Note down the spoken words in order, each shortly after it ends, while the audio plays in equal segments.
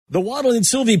The Waddle and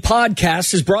Silvy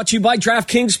podcast is brought to you by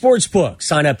DraftKings Sportsbook.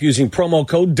 Sign up using promo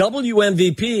code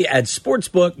WMVP at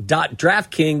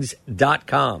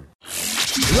sportsbook.draftkings.com.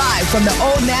 Live from the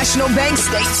Old National Bank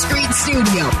State Street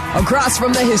Studio, across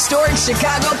from the historic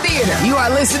Chicago Theater, you are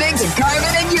listening to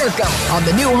Carmen and Jurko on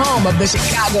the new home of the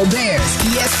Chicago Bears,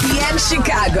 ESPN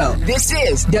Chicago. This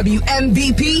is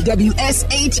WMVP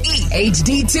WSHE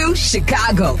HD2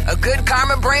 Chicago, a good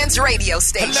Karma Brands radio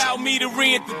station. Allow me to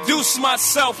reintroduce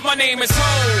myself. My name is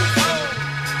Ho.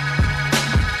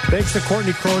 Thanks to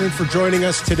Courtney Cronin for joining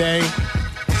us today.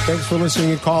 Thanks for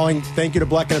listening and calling. Thank you to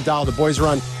Bleck and Abdal. The boys are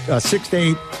on 6 to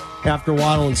 8 after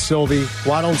Waddle and Silvy.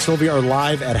 Waddle and Silvy are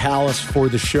live at Halas for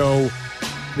the show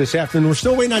this afternoon. We're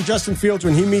still waiting on Justin Fields.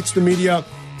 When he meets the media,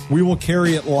 we will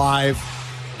carry it live.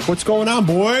 What's going on,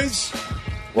 boys?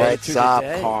 What's up,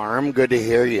 Carm? Good to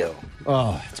hear you.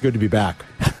 Oh, it's good to be back.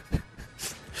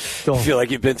 I feel like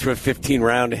you've been through a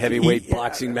 15-round heavyweight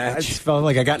boxing match. I just felt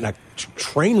like I got in a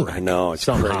train wreck. I know, it's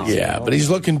somehow. crazy. Yeah, but he's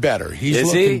looking better. He's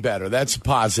looking better. That's a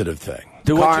positive thing.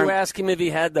 Would you ask him if he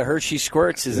had the Hershey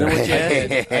squirts? Isn't that what you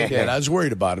had? I did. I was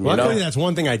worried about him. Luckily, that's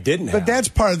one thing I didn't have. But that's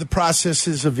part of the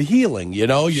processes of healing. You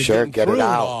know, you're Sure, getting get through it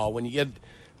out. all when you get.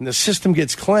 And the system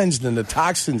gets cleansed and the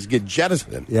toxins get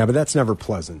jettisoned. Yeah, but that's never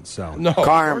pleasant. So no,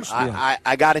 Carm,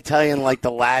 I got to tell you, in like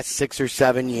the last 6 or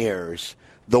 7 years,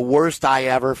 the worst I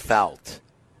ever felt,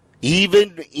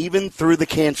 even through the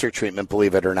cancer treatment,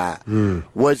 believe it or not,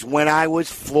 was when I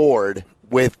was floored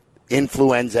with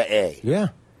influenza A. Yeah.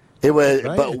 It was,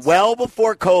 Right, but well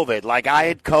before COVID. Like, I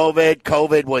had COVID.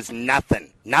 COVID was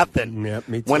nothing. Yeah,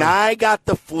 me too. When I got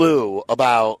the flu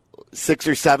about 6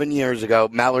 or 7 years ago,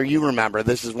 Meller, you remember,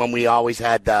 this is when we always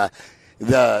had the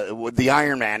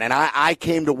Iron Man, and I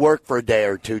came to work for a day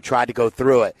or two, tried to go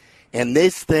through it, and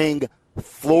this thing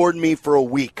floored me for a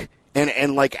week.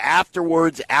 And like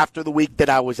afterwards, after the week that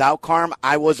I was out, Carm,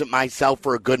 I wasn't myself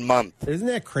for a good month. Isn't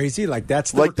that crazy? Like,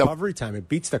 that's the recovery time. It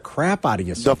beats the crap out of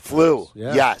you. The flu,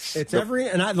 yeah. Yes. It's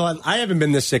and I haven't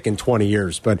been this sick in 20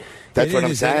 years, but that's what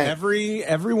I'm saying.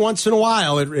 Every once in a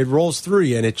while, it rolls through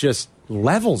you, and it just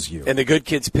levels you. And the good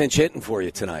kid's pinch hitting for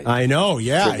you tonight. I know,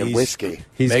 yeah. Drinking whiskey.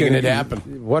 He's making it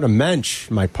happen. What a mensch,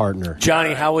 my partner.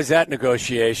 Johnny, how was that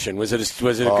negotiation? Was it a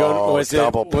good? Was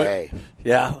double it pay?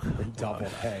 Yeah, Double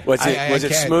pay. Was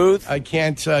it smooth? I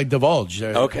can't divulge.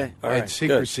 Okay, all right, It's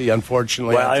secrecy,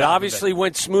 unfortunately. Well, it obviously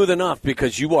went smooth enough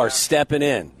because you are stepping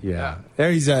in. Yeah.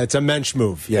 There it's a mensch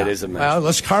move. Yeah. It is a mensch. Well,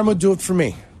 let's Karma do it for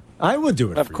me. I would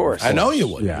do it. Of course. I know you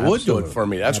would. Yeah, you would do absolutely. it for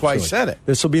me. That's why I said it.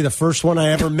 This will be the first one I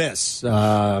ever miss.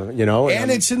 And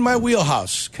it's in my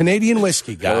wheelhouse. Canadian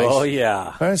whiskey, guys. Oh,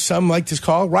 yeah. Some like to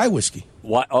call rye whiskey.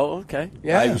 What? Oh, okay.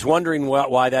 Yeah. I was wondering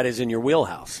why that is in your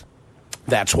wheelhouse.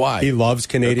 That's why. He loves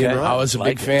Canadian Okay. rye. I was a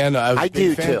big fan. I was I a big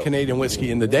do, fan too. of Canadian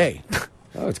whiskey in the day.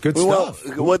 Oh, it's good Well,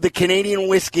 stuff. the Canadian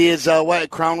whiskey is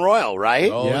Crown Royal,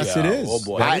 right? Oh, Yes, yeah. it is. Oh,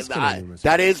 boy. That is Canadian whiskey.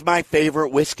 That is my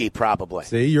favorite whiskey, probably.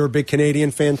 See, you're a big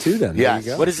Canadian fan, too, then. There Yes.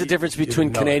 you go. What is the difference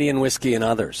between know Canadian whiskey and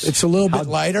others? It's a little bit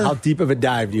lighter. How deep of a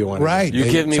dive do you want to Right. You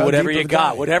give me How whatever deep you of a got.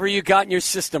 dive? Whatever you got in your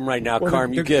system right now,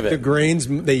 Carm, you give The it. grains,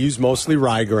 they use mostly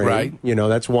rye grain. Right. You know,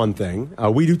 that's one thing.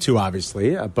 We do, too,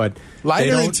 obviously. But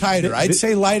Lighter and tighter. I'd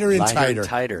say lighter and Lighter tighter. and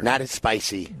tighter. Not as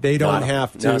spicy. They don't No,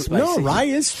 have to. not spicy. No, rye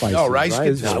is spicy. No, rice is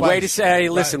gets No, spicy. wait a second. Hey,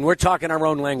 listen, we're talking our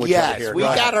own language over Yes, here. we Go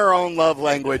ahead. got our own love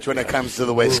language when it comes to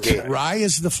the whiskey. Rye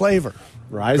is the flavor.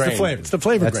 Rye is the Grain. flavor. It's the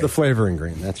flavor That's grain. the flavoring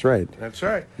grain. That's right. That's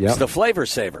right. Yep. It's the flavor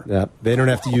saver. Yeah. They don't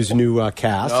have to use new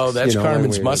casks. Oh, that's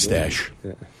Carmen's we- mustache.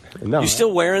 No. You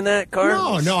still wearing that,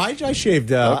 Carm? No, I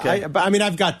shaved. Okay. I mean,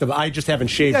 I've got I just haven't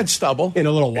shaved. He got stubble. In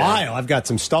a little while. I've got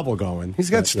some stubble going. He's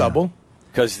got But, stubble.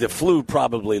 Because the flu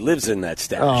probably lives in that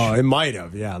stash. Oh, it might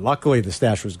have. Yeah. Luckily, the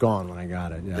stash was gone when I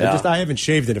got it. Yeah. Yeah. I haven't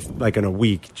shaved it in a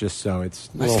week, just so it's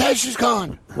a My little, stash is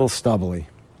gone. little stubbly.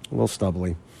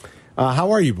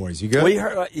 How are you boys? You good? We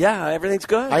heard, yeah, everything's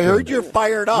good. I heard you're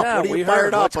fired up. Yeah, what are we you heard.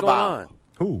 fired up What's going about? on?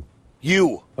 Who?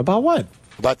 You. About what?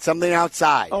 About something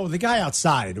outside. Oh, the guy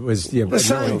outside was The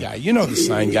sign guy. You know the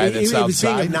sign guy that's He was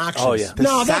being outside. obnoxious. Oh, yeah.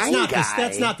 No, The that's sign not guy?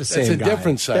 that's not the That's same a guy.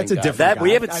 different sign That's a guy. different That guy.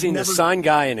 we haven't I've seen never- the sign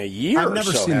guy in a year. I've or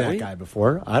never so, seen have that we? guy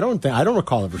before. I don't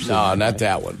recall ever seeing No, that not guy.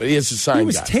 that one. But he is a sign He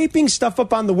was guy. taping stuff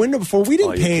up on the window before. We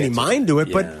didn't Oh, you pay any kids are- mind to it,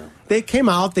 yeah. but they came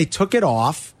out, they took it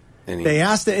off, And they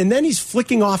asked it, and then he's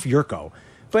flicking off Jurko.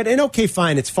 Okay,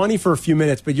 fine, it's funny for a few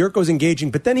minutes, but Jurko's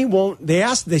engaging, but then he won't.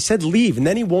 They said leave, and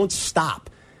then he won't stop.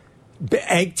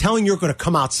 Telling Jurko to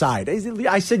come outside.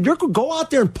 I said, Jurko, go out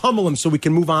there and pummel him so we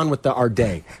can move on with our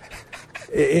day.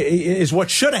 Is what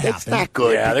should have happened. It's not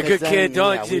good. Yeah, the because good kid.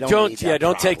 then, we Don't need that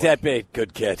take problem. that bait,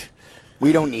 good kid.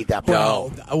 We don't need that.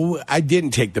 Well, I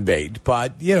didn't take the bait,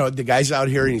 but the guy's out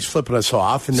here and he's flipping us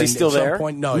off. And Is then he still at some there?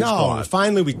 point, no, he's gone.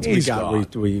 Finally we He's got gone.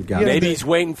 Maybe he's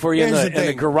waiting for you in Here's the the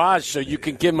thing. garage so you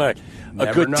can give him a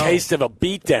good know. taste of a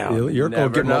beatdown. You're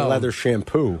going to get my leather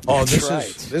shampoo. Oh,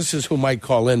 That's this is who might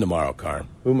call in tomorrow, Carm.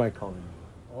 Who am I calling?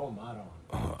 Oh,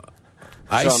 Motto.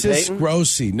 Isis Payton?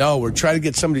 Grossi. No, we're trying to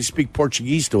get somebody to speak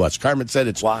Portuguese to us. Carmen said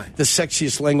it's Why? the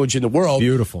sexiest language in the world.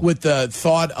 Beautiful. With the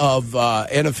thought of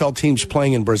NFL teams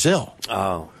playing in Brazil.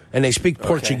 Oh. And they speak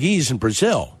Portuguese in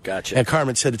Brazil. Gotcha. And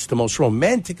Carmen said it's the most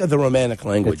romantic of the romantic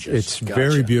languages. It's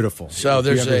very beautiful. So If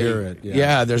you there's ever hear it,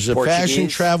 there's a Portuguese? fashion,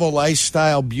 travel,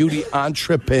 lifestyle, beauty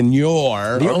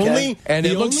entrepreneur. And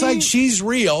it looks like she's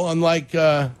real, unlike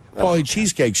Paulie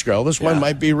Cheesecake's girl. This one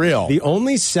might be real. The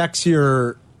only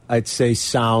sexier, I'd say,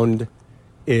 sound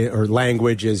or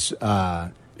language is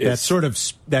that sort of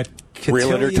that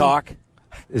Realtor talk?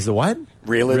 Is the what?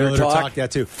 Realtor talk?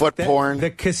 That too. Foot porn. The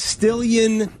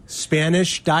Castilian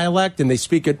Spanish dialect, and they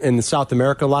speak it in South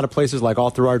America, a lot of places, like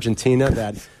all through Argentina,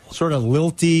 that sort of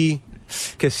lilty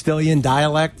Castilian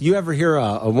dialect. You ever hear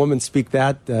a woman speak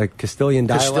that Castilian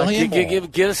dialect? Castilian?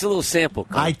 Give us a little sample.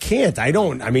 I can't. I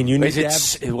don't. I mean, you need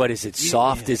Is to it, what is it,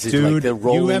 soft? Is it Dude, like the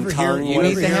rolling tongue? you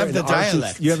need to have the an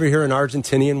dialect. You ever hear an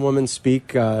Argentinian woman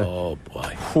speak? Oh,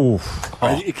 boy.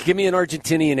 Give me an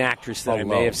Argentinian actress that I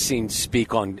may have seen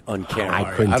speak on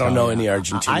camera. I don't know any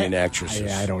Argentinian actresses.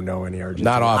 I don't know any Argentinian.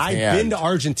 Not offhand. I've been to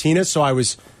Argentina, so I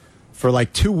was for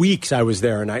like 2 weeks. I was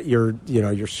there, and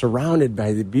you're surrounded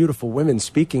by the beautiful women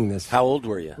speaking this. How old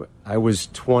were you? I was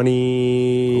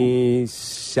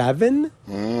 27.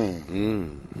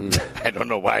 I don't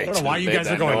know why. I don't know why you guys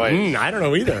are going. I don't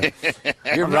know either.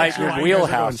 You're right in your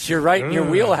wheelhouse. You're right in your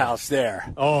wheelhouse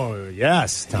there. Oh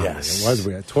yes, Tommy. Yes. It was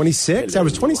we 26. I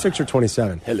was 26 or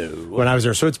 27. Hello. When I was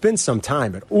there, so it's been some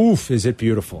time. But oof, is it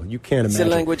beautiful? You can't imagine. It's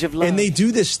the language of love. And they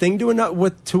do this thing to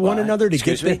one another to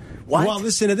Excuse get me? What? Well,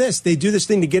 listen to this. They do this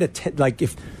thing to get like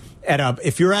if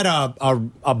you're at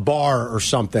a bar or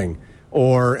something,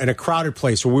 or in a crowded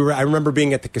place. Where I remember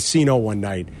being at the casino one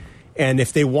night, and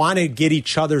if they want to get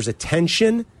each other's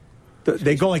attention,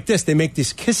 they go like this. They make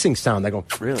this kissing sound. They go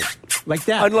Really? like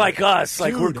that. Unlike us,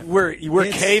 like Dude, we're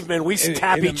it's- cavemen. We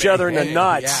tap each other in the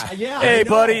nuts. Yeah, Hey, I know.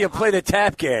 buddy, you play the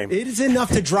tap game. It is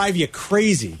enough to drive you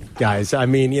crazy, guys. I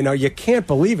mean, you can't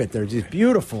believe it. They're just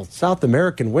beautiful South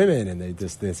American women, and they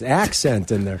just this accent,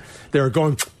 and they're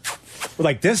going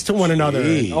like this to one another.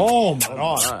 Gee. Oh my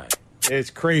God, it's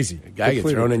crazy. A guy gets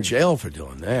thrown in jail for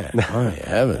doing that. My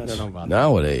heavens. I don't know about that.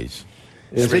 Nowadays.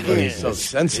 Everybody's so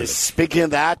sensitive. Speaking of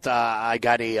that, I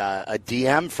got a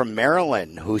DM from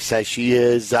Marilyn who says she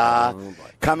is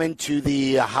coming to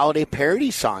the holiday parody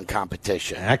song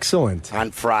competition Excellent.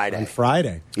 on Friday. On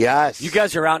Friday, Yes. You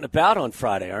guys are out and about on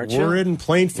Friday, aren't you? we're in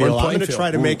Plainfield. We're in I'm going to Plainfield.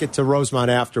 try to make it to Rosemont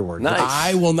afterward. Nice.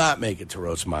 I will not make it to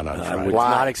Rosemont on I Friday. would Why?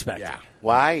 not expect it.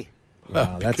 Why?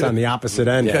 Wow, that's on the opposite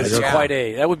end. Yeah, Because- it's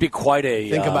that would be quite a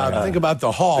Think about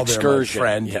the hall excursion.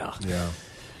 there, my friend. Yeah.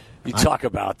 You talk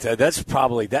about that's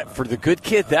probably that for the good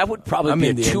kid. That would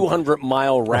probably be a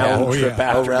 200-mile round Oh, trip yeah.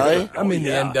 after. Oh, really? I'm in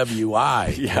yeah. the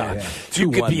NWI. Yeah. You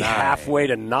could be 219. halfway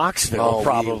to Knoxville, Oh,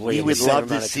 probably. we in would the same love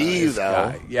to amount of see time. you,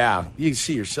 though. Yeah, you can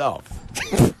see yourself.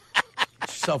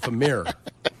 Yourself a mirror.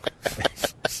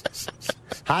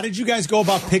 How did you guys go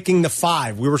about picking the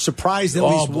 5? We were surprised at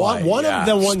least boy, one yeah. of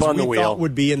the ones Spun we the wheel. thought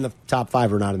would be in the top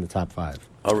 5 or not in the top 5.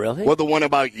 Oh, really? Well, the one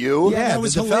about you? Yeah, that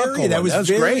was the Falco hilarious. That one. was, That was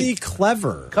very great.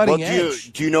 clever. Cutting Well,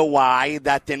 edge. do you know why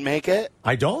that didn't make it?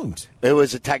 I don't. It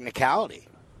was a technicality.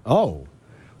 Oh.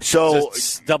 So,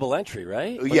 It's double entry,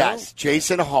 right? yes,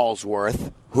 Jason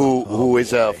Hallsworth, who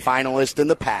is a finalist in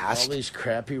the past. All these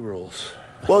crappy rules.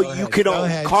 Well, Go you ahead, could go only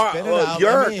ahead, spit it out,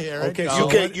 you're let me hear it, okay, go.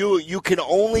 so you can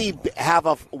only have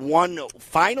one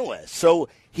finalist. So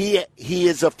he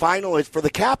is a finalist for the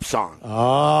Cap song.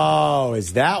 Oh,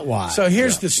 is that why? So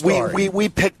here's the story. We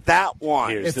picked that one.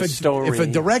 Here's if the a, story. if a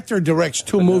director directs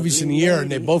 2 movies in a year and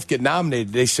they both get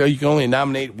nominated, they say you can only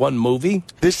nominate 1 movie?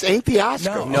 This ain't the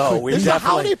Oscar. No, we're This is a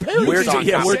holiday definitely parody song.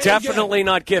 we're Say it definitely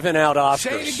not giving out Oscars.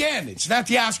 Say it again. It's not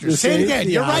the Oscars. This Say it ain't again.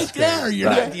 the You're right Oscar. there. You're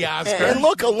not the Oscar. And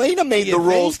look, Elena made You the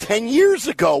rules think? 10 years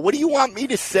ago. What do you want me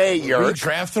to say, Yerk?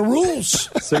 Redraft the rules.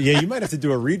 So, yeah, you might have to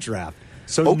do a redraft.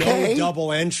 So Okay. no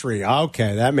double entry.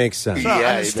 Okay, that makes sense. On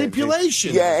Yeah, a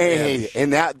stipulation. Yeah, hey,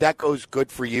 and that goes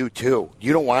good for you, too.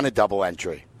 You don't want a double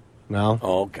entry. No?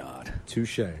 Oh God.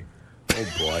 Touche. Oh,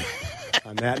 boy.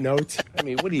 On that note, I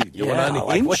mean, what are you doing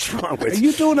unhinged? What's wrong with Are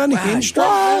you doing unhinged?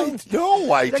 No,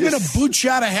 They're going to boot you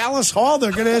out of Halas Hall.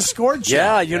 They're going to escort you.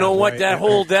 Yeah, you know what? That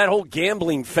whole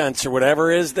gambling fence or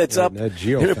whatever is that's up.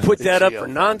 You're going to put that up for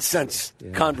nonsense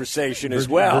conversation as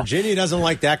well. Virginia doesn't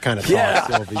like that kind of talk,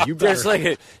 Sylvie. You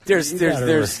better,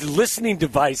 there's listening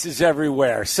devices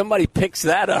everywhere. Somebody picks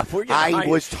that up. I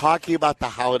was talking about the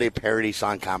holiday parody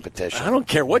song competition. I don't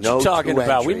care what you're talking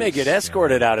about. We may get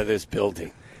escorted out of this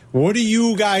building. What do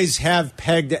you guys have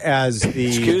pegged as the...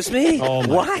 Excuse me? Oh,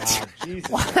 my what? God,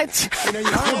 what?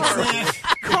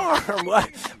 Carm, what?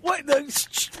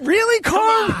 Really,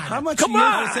 Carm? How much? Come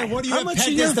on. What do you have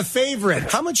pegged as the favorite?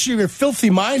 How much of your filthy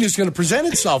mind is going to present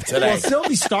itself today? Well,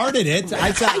 Sylvie started it.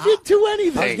 I didn't do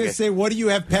anything. I was going to say, what do you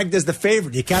have pegged as the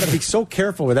favorite? You got to be so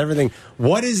careful with everything.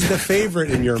 What is the favorite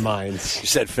in your minds? You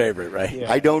said favorite, right? Yeah.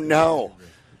 I don't know.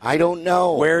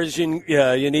 Where is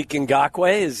Unique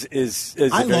Ngakwe? Is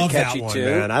I a very love catchy that one, tune.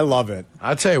 man. I love it.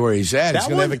 I'll tell you where he's at. He's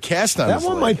going to have a cast on that his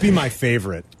one leg. might be my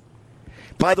favorite.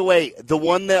 By the way, the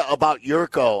one about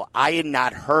Jurko, I had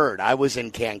not heard. I was in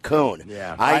Cancun.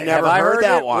 Yeah. I never heard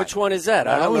that one. Which one is that?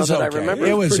 I don't know was that okay. I remember.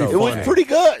 It was okay. It was pretty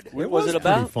good. What was it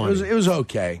about? It was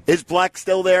okay. Is Black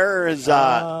still there? Or is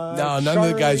No, none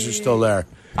of the guys are still there.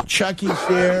 Chucky's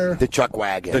here. the Chuck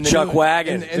Wagon? The Chuck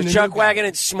Wagon. and The the Chuck new Wagon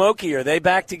and Smokey, are they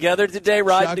back together today,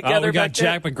 riding together? we got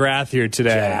Jack McGrath here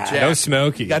today. Jack. No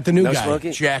Smokey. Got the new No guy.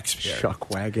 Smokey? Jack's here. Chuck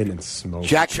Wagon and Smoke.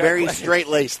 Jack's very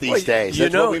straight-laced these days.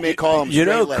 That's what we may call him. You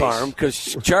know, straight-laced. Carm,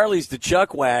 because Charlie's the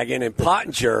Chuck Wagon and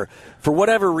Pottinger. For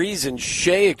whatever reason,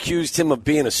 Shay accused him of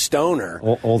being a stoner.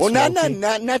 Old Well, Smokey?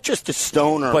 not just a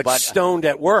stoner, but stoned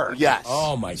at work. Yes.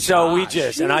 Oh my god! So we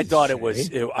just, and I thought it was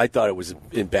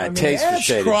in bad taste for That's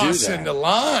Shay to do crossing that. the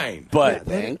line.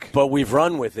 But we've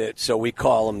run with it, so we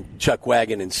call him Chuck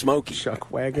Wagon and Smokey. Chuck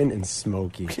Wagon and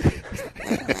Smokey.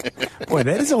 Boy,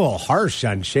 that is a little harsh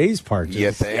on Shay's part.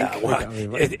 You think? Yeah, well,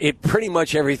 it pretty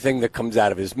much everything that comes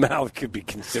out of his mouth could be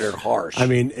considered harsh. I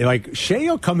mean, like, Shay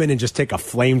will come in and just take a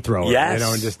flamethrower, Yes.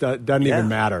 and just doesn't even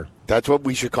matter. That's what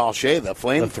we should call Shay, the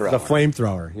flamethrower. The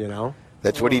flamethrower,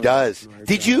 That's what he does.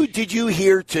 Did you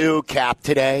hear too, Cap,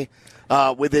 today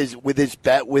with his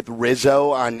bet with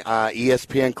Rizzo on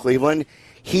ESPN Cleveland?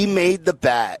 He made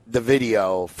the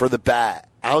video for the bet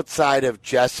outside of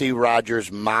Jesse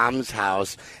Rogers' mom's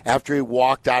house after he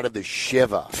walked out of the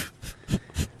Shiva.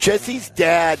 Jesse's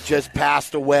dad just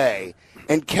passed away,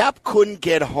 and Cap couldn't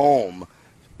get home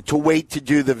to wait to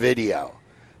do the video.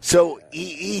 So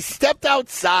he stepped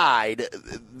outside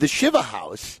the Shiva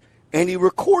house, and he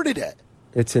recorded it.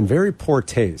 It's in very poor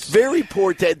taste. Very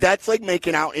poor taste. That's like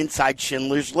making out inside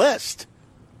Schindler's List.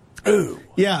 Ooh.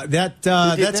 Yeah, that's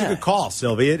a good call,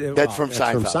 Sylvie. That's from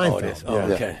Seinfeld. Seinfeld. Oh, it is. Oh,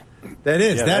 Yeah. okay. That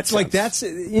is. Yeah, that's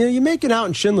you making out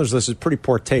in Schindler's List is pretty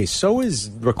poor taste. So is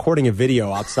recording a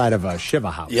video outside of a Shiva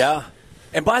house. Yeah.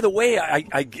 And by the way,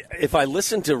 if I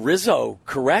listened to Rizzo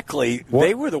correctly,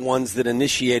 they were the ones that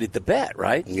initiated the bet,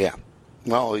 right? Yeah.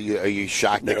 Well, are you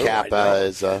shocked that No,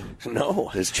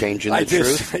 Kappa is changing the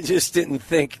truth? I just didn't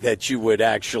think that you would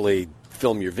actually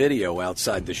film your video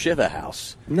outside the Shiva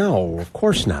house. No, of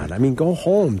course not. I mean, go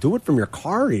home. Do it from your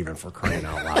car, even, for crying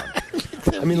out loud.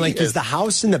 I mean, like, is the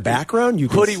house in the background?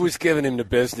 Putty was giving him the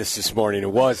business this morning.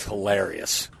 It was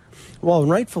hilarious. Well,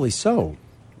 rightfully so.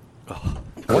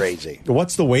 Crazy.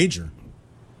 What's the wager?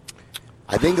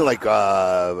 I think like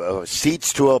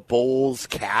seats to a Bulls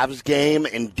Cavs game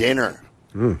and dinner.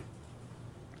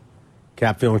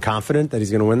 Cap feeling confident that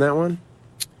he's going to win that one?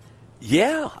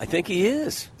 Yeah, I think he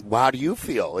is. How do you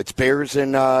feel? It's Bears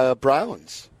and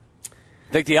Browns.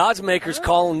 I think the odds makers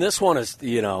calling this one as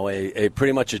a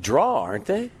pretty much a draw, aren't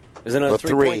they? Isn't it a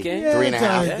 3-point game? Yeah,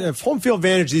 3.5. If home field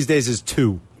advantage these days is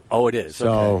 2. Oh, it is. So,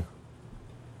 Okay.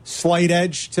 slight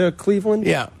edge to Cleveland.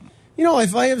 Yeah.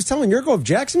 If I was telling Jurko, if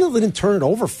Jacksonville didn't turn it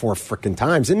over 4 frickin'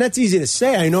 times, and that's easy to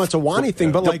say. I know it's a Wani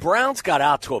thing, but the Browns got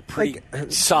out to a pretty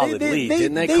solid lead,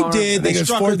 didn't they? They Carm? did. They had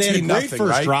a great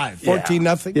first drive.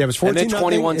 14-0. Yeah, it was 14-0 and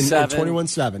then 21-7.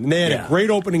 21-7. And they had a great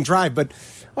opening drive, but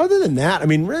other than that, I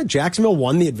mean, really, Jacksonville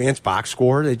won the advanced box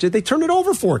score. They turned it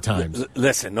over 4 times.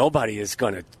 Listen, nobody is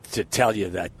going to tell you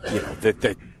that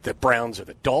that the Browns are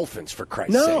the Dolphins, for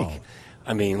Christ's sake.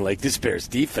 I mean, like, this Bears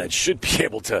defense should be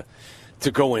able to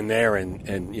go in there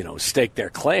and stake their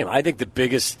claim. I think the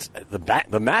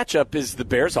matchup is the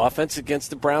Bears offense against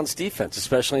the Browns defense,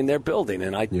 especially in their building,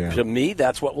 and to me,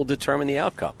 that's what will determine the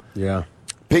outcome. Yeah.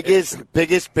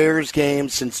 Biggest Bears game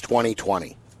since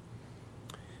 2020.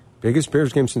 Biggest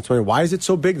Bears game since 20. Why is it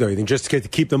so big, though? You think just to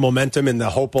keep the momentum and the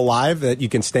hope alive that you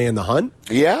can stay in the hunt?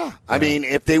 Yeah. I mean,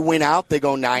 if they win out, they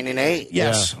go 9-8.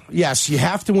 Yes. Yeah. Yes, you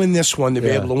have to win this one to be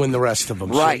able to win the rest of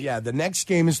them. Right. So, yeah, the next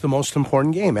game is the most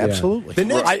important game. Absolutely. The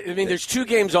next, I mean, there's 2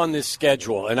 games on this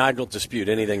schedule, and I don't dispute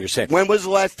anything you're saying. When was the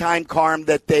last time, Carm,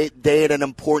 that they had an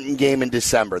important game in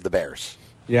December, the Bears?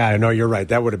 Yeah, I know you're right.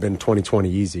 That would have been 2020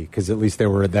 easy because at least they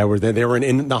were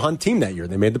in the hunt team that year.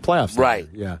 They made the playoffs. Right.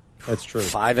 Yeah, that's true.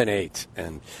 5-8,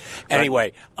 and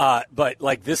anyway, but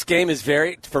like this game is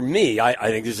for me. I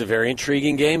think this is a very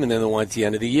intriguing game, and then the one at the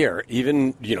end of the year.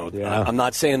 Even I'm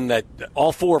not saying that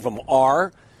all 4 of them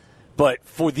are, but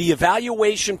for the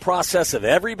evaluation process of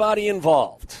everybody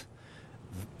involved,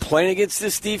 playing against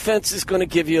this defense is going to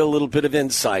give you a little bit of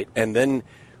insight, and then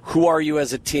who are you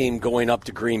as a team going up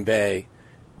to Green Bay?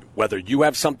 Whether you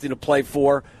have something to play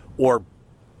for or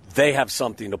they have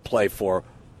something to play for,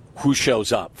 who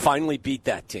shows up? Finally beat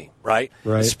that team, right?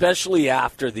 Especially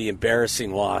after the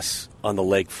embarrassing loss on the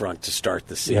lakefront to start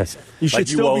the season. Yes. You should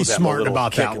still be smart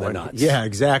about that one. Yeah,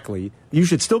 exactly. You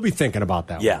should still be thinking about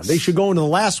that one. They should go into the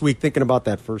last week thinking about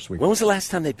that first week. When was the last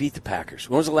time they beat the Packers?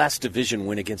 When was the last division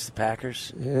win against the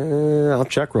Packers? I'll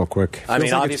check real quick. I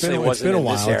mean, obviously it wasn't in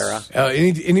this era.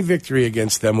 Any victory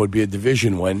against them would be a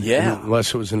division win. Yeah.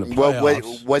 Unless it was in the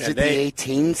playoffs. Was it the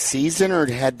 18 season, or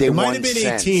had they won since? It might have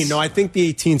been since? 18. No, I think the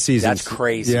 18 season. That's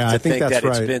crazy. Yeah, I think that's that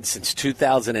right. It's been since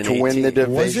 2018. To win the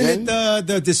division? Wasn't it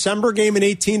the December game in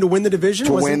 18 to win the division?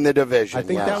 To win the division, I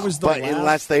think that was the But last.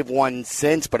 unless they've won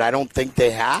since, but I don't think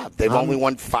they have. They've only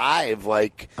won 5.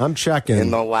 I'm checking.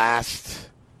 In the last...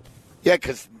 Yeah,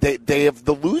 because they have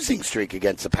the losing streak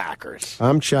against the Packers.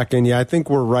 I'm checking. Yeah, I think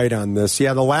we're right on this.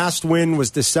 Yeah, the last win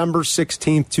was December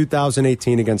 16th,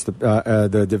 2018 against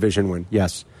the division win.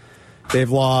 Yes. They've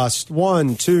lost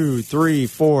 1, 2, 3,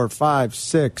 4, 5,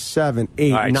 6, 7,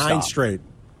 8, right, 9 stop. straight.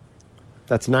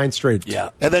 That's 9 straight. Yeah.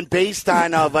 And then based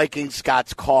on Viking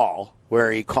Scott's call, where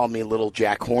he called me Little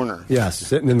Jack Horner. Yes,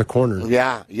 sitting in the corner.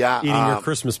 Yeah. Eating your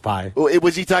Christmas pie.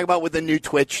 Was he talking about with the new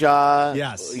Twitch?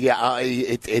 Yes. Yeah,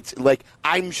 it's like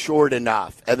I'm short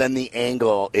enough, and then the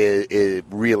angle it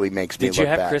really makes me look bad. Did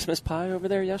you have Christmas pie over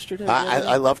there yesterday?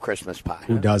 I love Christmas pie.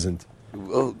 Who doesn't?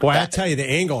 Boy, I tell you, the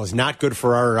angle is not good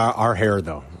for our hair,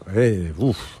 though. Hey,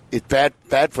 oof. It's bad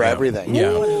for everything.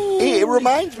 Yeah. It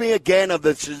reminds me again of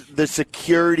the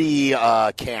security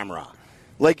camera.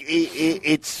 Like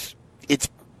it's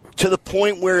to the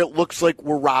point where it looks like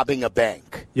we're robbing a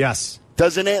bank. Yes.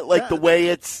 Doesn't it? Like the way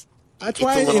it's. That's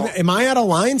why. Am I out of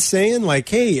line saying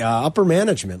hey, upper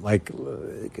management, let's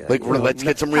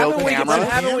get some real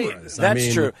cameras?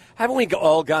 That's true. Haven't we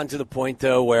all gotten to the point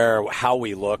though where how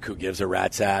we look, who gives a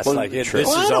rat's ass? This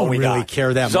is all we got.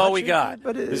 Care that this is much. all we got.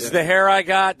 This is the hair I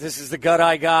got. This is the gut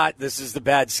I got. This is the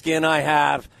bad skin I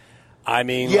have. I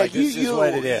mean, this is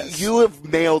what it is. You have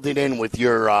mailed it in with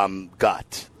your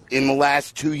gut. In the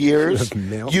last 2 years,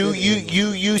 you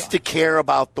used to care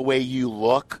about the way you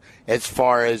look as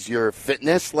far as your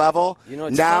fitness level. You know,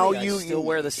 it's now funny, I still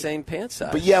wear the same pants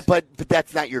size. But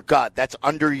that's not your gut. That's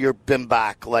under your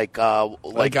bimbak, like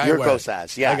Jurko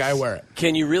says. Yes. Like I wear it.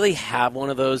 Can you really have one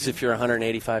of those if you're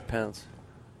 185 pounds?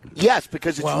 Yes,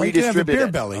 because it's redistributed. You can have a beer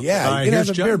belly. Yeah, All right, you can have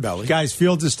a beer belly. Guys,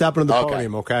 Fields is stepping to the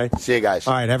podium, okay? See you guys.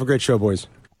 All right, have a great show, boys.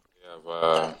 We have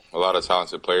a lot of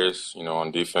talented players,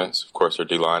 on defense. Of course, their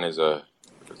D-line is a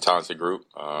talented group.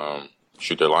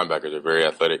 Shoot, their linebackers are very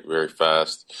athletic, very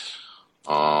fast.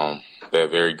 They have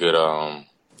very good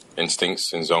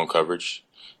instincts in zone coverage.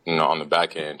 On the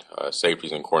back end,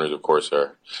 safeties and corners, of course,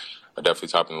 are definitely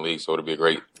top in the league. So it'll be a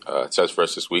great test for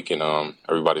us this week, and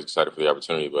everybody's excited for the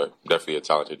opportunity. But definitely a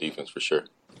talented defense for sure.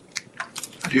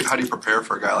 How do you prepare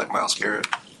for a guy like Myles Garrett?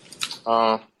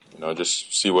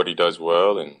 Just see what he does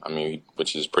well, and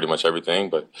which is pretty much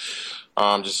everything. But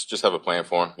just have a plan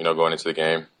for him, going into the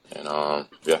game, and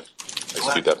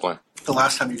execute that plan. The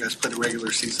last time you guys played a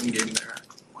regular season game there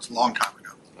was a long time ago.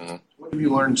 Mm-hmm. What have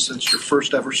you learned since your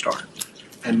first ever start,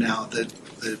 and now that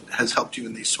has helped you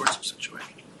in these sorts of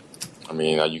situations?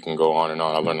 You can go on and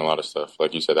on. I learned a lot of stuff.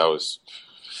 Like you said, that was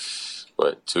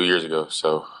 2 years ago.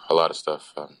 So a lot of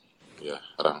stuff. There's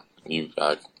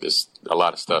a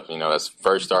lot of stuff. That's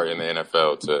first start in the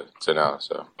NFL to now.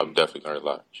 So I've definitely learned a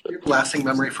lot. Sure. Lasting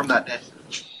memory from that day?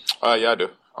 Yeah, I do.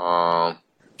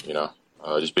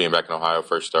 Just being back in Ohio,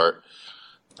 first start,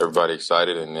 everybody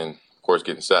excited, and then of course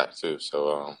getting sacked too.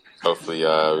 So hopefully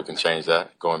we can change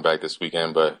that going back this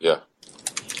weekend. But yeah.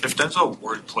 If Denzel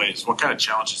Ward plays, what kind of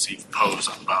challenge does he pose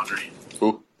on the boundary?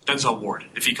 Who? Denzel Ward.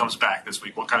 If he comes back this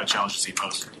week, what kind of challenge does he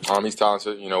pose? He's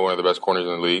talented. One of the best corners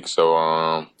in the league.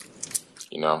 So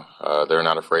they're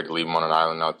not afraid to leave him on an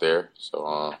island out there.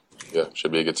 So yeah,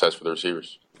 should be a good test for the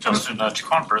receivers. Justin,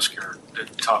 Jaquan Brisker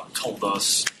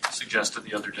suggested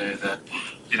the other day that,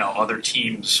 other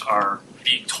teams are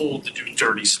being told to do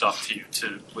dirty stuff to you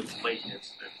with late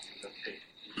hits.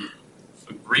 Do you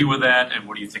agree with that? And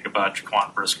what do you think about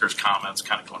Jaquan Brisker's comments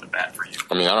kind of going to bat for you?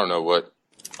 I mean, I don't know what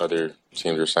other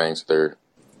teams are saying to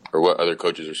or what other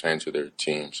coaches are saying to their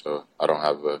team, so I don't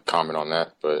have a comment on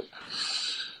that. But,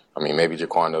 I mean, maybe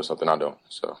Jaquan knows something I don't,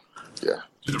 so, yeah.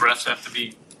 Do the refs have to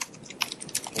be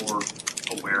more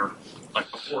aware,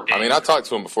 like before games? I mean, I talk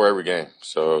to him before every game,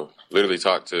 so literally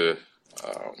talk to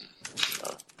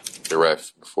the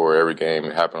ref before every game.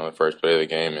 It happened on the first play of the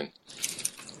game and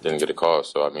didn't get a call,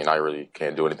 so, I mean, I really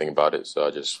can't do anything about it, so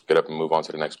I just get up and move on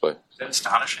to the next play. Is that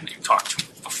astonishing that you talked to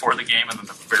him before the game and then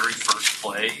the very first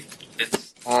play?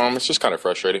 It's just kind of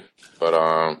frustrating,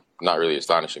 but not really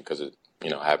astonishing because it,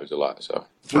 happens a lot, so.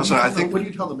 Justin, I think, what do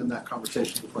you tell them in that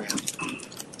conversation beforehand?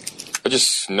 I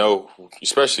just know,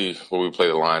 especially when we play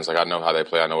the Lions, like I know how they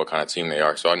play. I know what kind of team they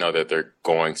are. So I know that they're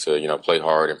going to, play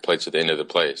hard and play to the end of the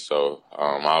play. So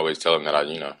I always tell them that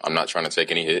I'm not trying to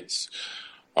take any hits.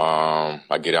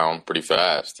 I get down pretty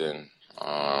fast and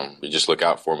you just look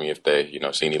out for me if they,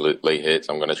 see any late hits.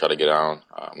 I'm going to try to get down.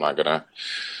 I'm not going to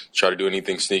try to do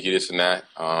anything sneaky, this and that,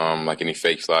 like any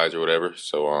fake slides or whatever.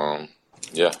 So,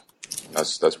 yeah,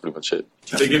 that's pretty much it.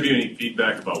 Did they give you any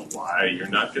feedback about why you're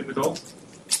not getting the call?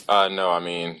 No, I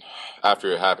mean,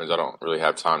 after it happens, I don't really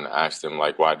have time to ask them,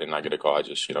 like, why didn't I get a call? I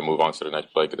just, move on to the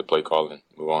next play, get the play call, and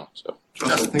move on. So,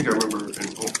 Justin, I think I remember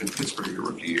in Pittsburgh, your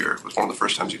rookie year, it was one of the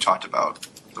first times you talked about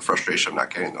the frustration of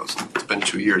not getting those. It's been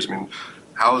 2 years. I mean,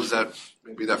 how is that,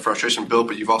 maybe that frustration built,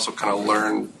 but you've also kind of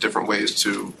learned different ways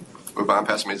to move on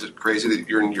past. I mean, is it crazy that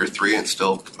you're in year 3 and it's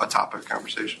still a topic of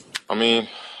conversation? I mean,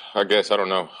 I guess, I don't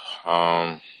know.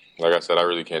 Like I said, I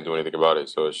really can't do anything about it,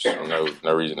 so it's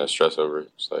no reason to stress over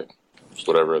it. It's like, it's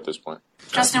whatever at this point.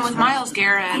 Justin, with Myles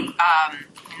Garrett,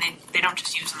 they don't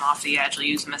just use him off the edge. They'll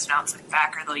use him as an outside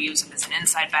backer. They'll use him as an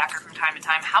inside backer from time to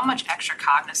time. How much extra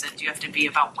cognizant do you have to be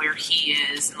about where he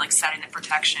is and, like, setting the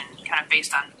protection kind of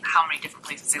based on how many different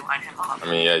places they line him up?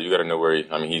 I mean, yeah, you got to know where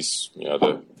he's,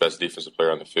 the best defensive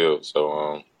player on the field.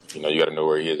 So, you got to know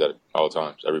where he is at all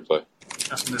times, every play.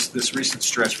 Justin, this recent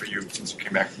stretch for you since you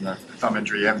came back from the thumb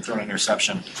injury, you haven't thrown an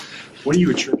interception. What do you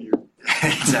attribute?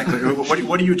 Exactly.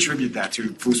 What do you attribute that to?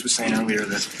 Foose was saying earlier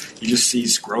that he just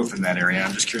sees growth in that area.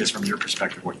 I'm just curious from your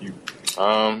perspective what you.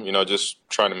 Just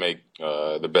trying to make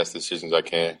the best decisions I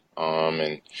can.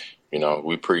 And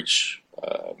we preach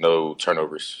no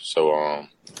turnovers. So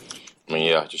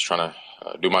just trying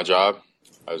to do my job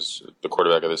as the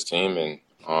quarterback of this team, and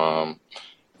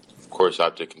of course I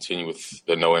have to continue with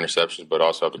the no interceptions, but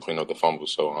also have to clean up the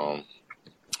fumbles. So.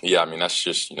 That's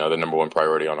just, the number one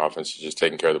priority on offense is just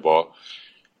taking care of the ball.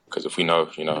 Because if we know,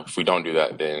 if we don't do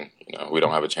that, then, we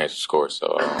don't have a chance to score.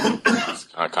 So it's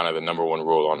kind of the number one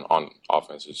rule on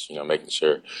offense is, making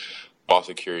sure ball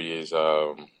security is,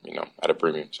 at a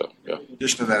premium. So, yeah. In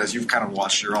addition to that, as you've kind of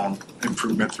watched your own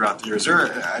improvement throughout the year, is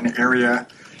there an area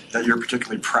that you're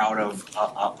particularly proud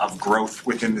of growth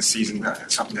within the season,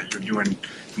 something that you're doing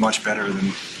much better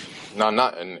than? No,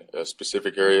 not in a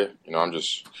specific area. I'm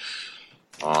just...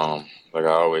 like I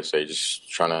always say, just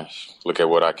trying to look at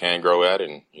what I can grow at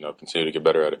and, continue to get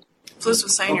better at it. Flus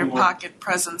was saying your pocket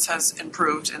presence has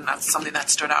improved, and that's something that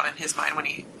stood out in his mind when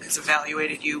he has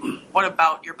evaluated you. What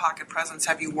about your pocket presence?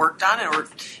 Have you worked on it, or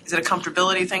is it a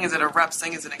comfortability thing? Is it a reps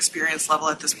thing? Is it an experience level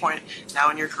at this point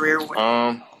now in your career?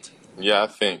 Yeah, I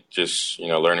think just,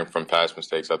 learning from past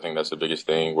mistakes, I think that's the biggest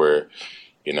thing where,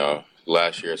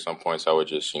 last year at some points I would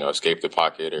just, escape the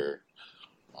pocket or,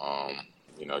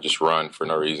 just run for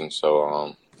no reason.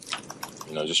 So,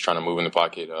 just trying to move in the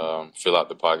pocket, fill out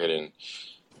the pocket, and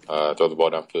throw the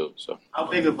ball downfield. So, how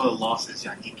big of a loss is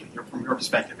Yannick from your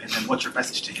perspective, and then what's your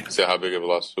message to him? Say how big of a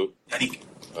loss is who? Yannick.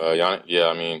 Yannick.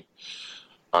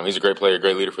 Yeah, he's a great player,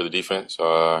 great leader for the defense.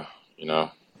 I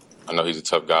know he's a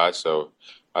tough guy, so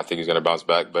I think he's going to bounce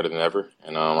back better than ever,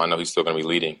 and I know he's still going to be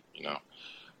leading.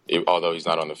 Although he's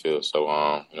not on the field.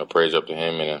 So, prayers up to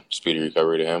him and a speedy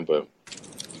recovery to him, but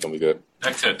it's going to be good.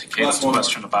 Back to Caleb's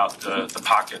question about the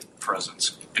pocket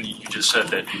presence, and you just said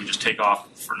that you just take off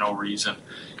for no reason.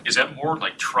 Is that more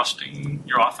like trusting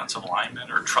your offensive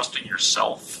lineman or trusting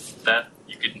yourself that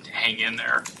you can hang in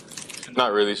there?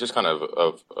 Not really. It's just kind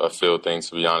of a feel thing,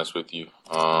 to be honest with you.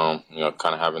 Kind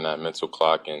of having that mental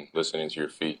clock and listening to your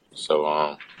feet. So,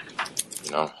 of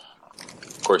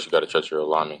course you got to trust your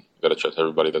lineman. You got to trust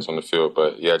everybody that's on the field.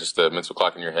 But, yeah, just the mental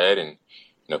clock in your head and,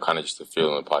 kind of just the feel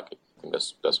in the pocket. I think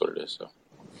that's what it is. So.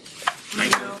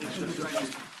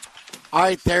 All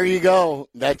right, there you go.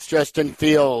 That's Justin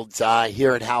Fields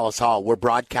here at Halas Hall. We're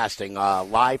broadcasting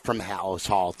live from Halas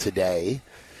Hall today.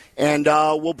 And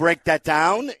we'll break that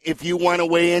down. If you want to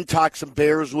weigh in, talk some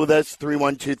Bears with us,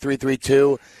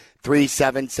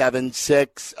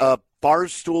 312-332-3776.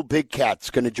 Barstool Big Cat's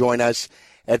going to join us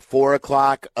at 4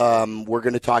 o'clock. We're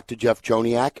going to talk to Jeff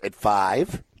Joniak at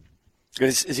 5.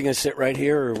 Is he going to sit right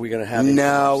here, or are we going to have him?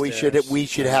 No, we should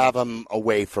have him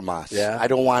away from us. Yeah? I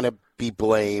don't want to be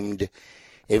blamed.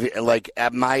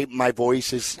 If my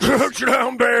voice is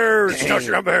touchdown Bears,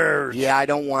 touchdown Bears. Yeah, I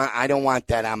don't want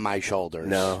that on my shoulders.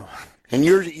 No. And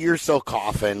you're still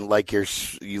coughing like you're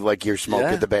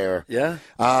smoking the bear. Yeah.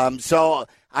 So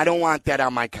I don't want that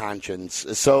on my conscience.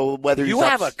 So whether you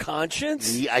have a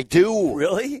conscience, I do.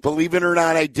 Really? Believe it or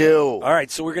not, I do. All right,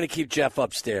 so we're going to keep Jeff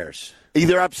upstairs.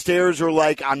 Either upstairs or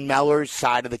on Meller's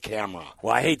side of the camera.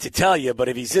 Well, I hate to tell you, but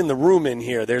if he's in the room in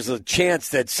here, there's a chance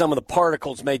that some of the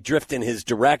particles may drift in his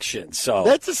direction. So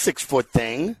that's a 6-foot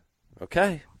thing.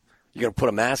 Okay. You going to put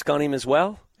a mask on him as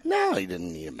well? No, he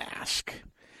didn't need a mask.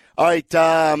 All right,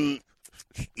 coming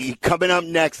up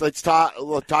next, let's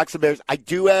talk some Bears. I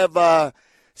do have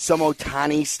some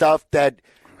Ohtani stuff that.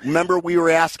 Remember, we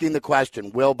were asking the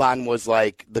question. Wilbon was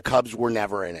like, the Cubs were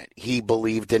never in it. He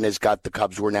believed in his gut the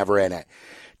Cubs were never in it.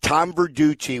 Tom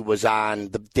Verducci was on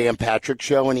the Dan Patrick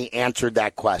Show, and he answered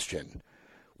that question,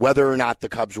 whether or not the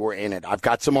Cubs were in it. I've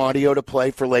got some audio to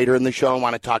play for later in the show. I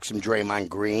want to talk some Draymond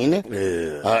Green.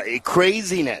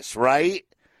 Craziness, right?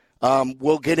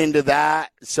 We'll get into that.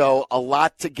 So a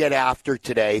lot to get after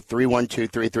today.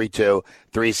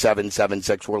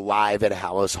 312-332-3776. We're live at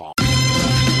Halas Hall.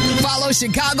 Follow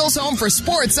Chicago's Home for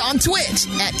Sports on Twitch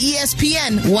at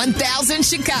ESPN 1000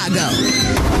 Chicago.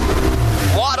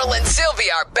 Waddle and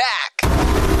Silvy are back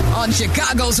on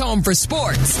Chicago's Home for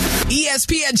Sports,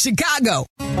 ESPN Chicago.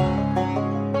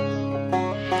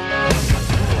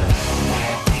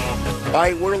 All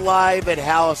right, we're live at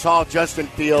Halas Hall. Justin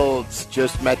Fields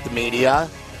just met the media.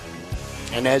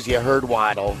 And as you heard,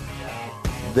 Waddle,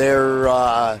 they're,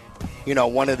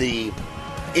 one of the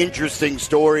interesting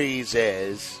stories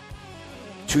is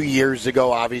 2 years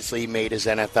ago, obviously, he made his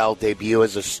NFL debut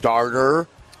as a starter.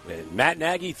 And Matt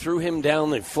Nagy threw him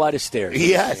down the flight of stairs.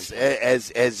 Yes,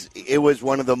 as it was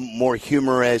one of the more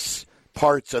humorous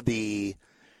parts of the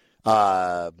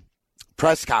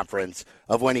press conference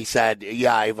of when he said,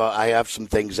 yeah, I have some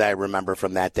things I remember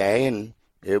from that day, and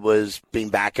it was being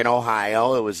back in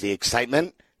Ohio. It was the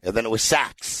excitement, and then it was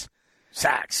sacks.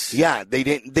 Sacks. Yeah, they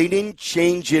didn't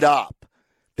change it up.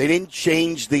 They didn't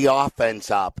change the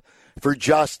offense up for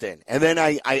Justin. And then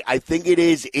I think it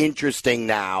is interesting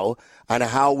now on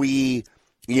how we,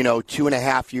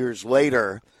 2.5 years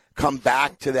later, come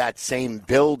back to that same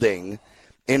building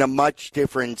in a much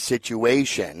different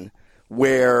situation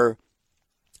where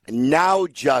now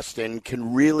Justin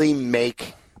can really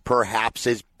make perhaps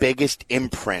his biggest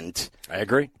imprint. I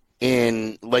agree.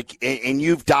 And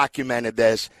you've documented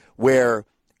this where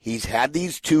he's had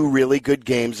these 2 really good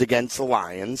games against the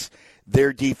Lions.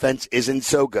 Their defense isn't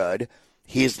so good.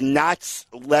 He has not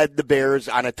led the Bears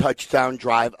on a touchdown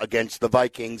drive against the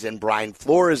Vikings and Brian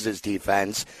Flores'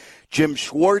 defense. Jim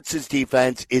Schwartz's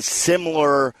defense is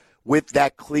similar with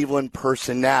that Cleveland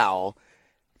personnel.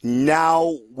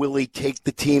 Now, will he take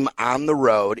the team on the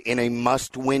road in a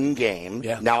must-win game?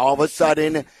 Yeah. Now, all of a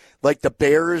sudden, the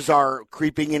Bears are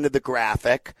creeping into the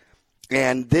graphic,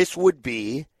 and this would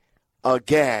be,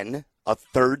 again, a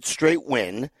 3rd straight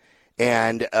win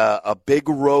and a big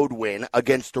road win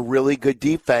against a really good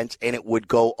defense, and it would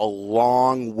go a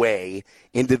long way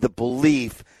into the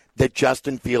belief that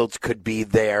Justin Fields could be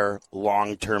their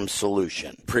long-term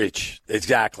solution. Preach.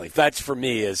 Exactly. That's for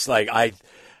me is I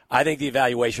think the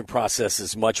evaluation process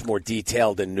is much more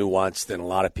detailed and nuanced than a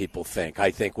lot of people think. I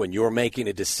think when you're making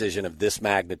a decision of this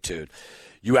magnitude,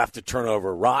 you have to turn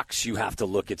over rocks. You have to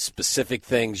look at specific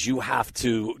things. You have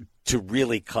to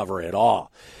really cover it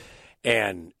all.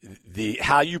 And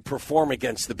how you perform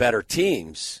against the better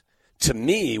teams, to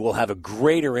me, will have a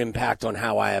greater impact on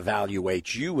how I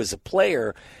evaluate you as a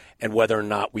player and whether or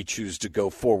not we choose to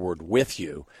go forward with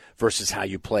you versus how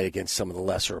you play against some of the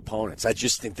lesser opponents. I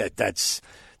just think that's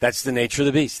the nature of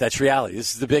the beast. That's reality.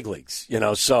 This is the big leagues,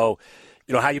 So,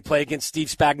 how you play against Steve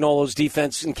Spagnuolo's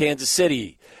defense in Kansas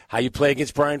City, how you play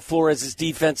against Brian Flores'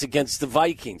 defense against the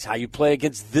Vikings, how you play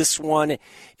against this one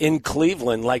in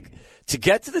Cleveland, to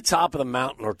get to the top of the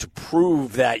mountain or to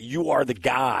prove that you are the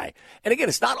guy. And again,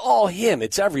 it's not all him;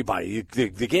 it's everybody.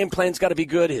 The game plan's got to be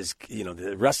good.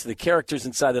 The rest of the characters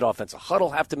inside that offensive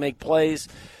huddle have to make plays.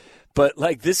 But,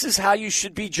 like, this is how you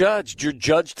should be judged. You're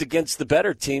judged against the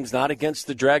better teams, not against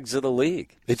the dregs of the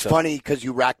league. It's funny because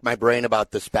you racked my brain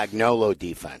about the Spagnuolo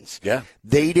defense. Yeah.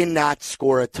 They did not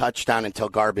score a touchdown until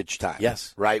garbage time.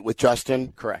 Yes. Right, with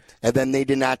Justin? Correct. And then they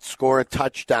did not score a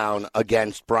touchdown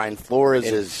against Brian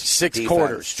Flores' six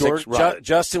defense. quarters.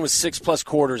 Justin was 6+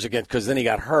 quarters again because then he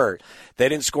got hurt. They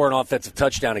didn't score an offensive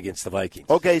touchdown against the Vikings.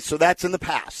 Okay, so that's in the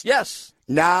past. Yes.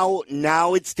 Now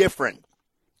it's different.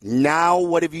 Now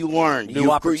what have you learned?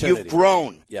 Opportunity. You've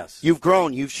grown. Yes. You've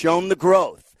grown. You've shown the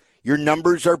growth. Your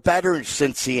numbers are better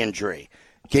since the injury.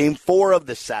 Game 4 of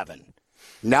the 7.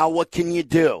 Now what can you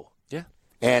do? Yeah.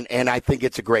 And I think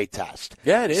it's a great test.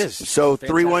 Yeah, it is. So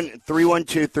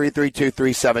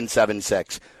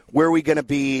 312-332-3776. Where are we going to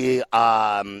be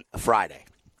Friday?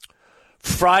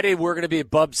 Friday, we're going to be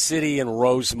at Bub City in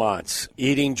Rosemont,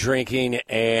 eating, drinking,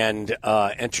 and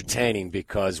entertaining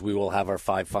because we will have our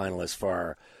 5 finalists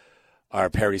for our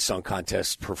parody song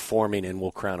contest performing, and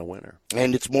we'll crown a winner.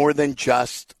 And it's more than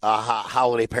just a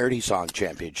holiday parody song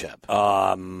championship.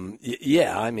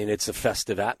 Yeah, I mean, it's a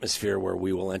festive atmosphere where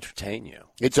we will entertain you.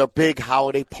 It's a big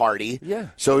holiday party. Yeah.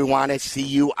 So we want to see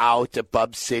you out at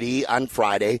Bub City on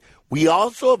Friday. We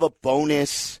also have a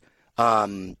bonus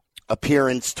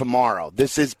appearance tomorrow.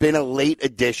 This has been a late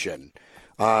edition.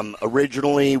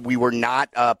 Originally, we were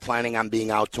not planning on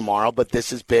being out tomorrow, but this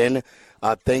has been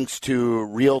thanks to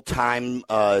real-time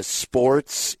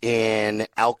sports in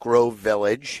Elk Grove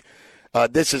Village.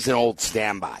 This is an old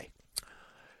standby. I'm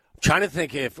trying to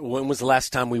think when was the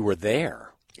last time we were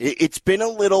there? It's been a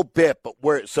little bit, but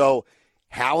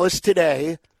Halas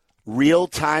today,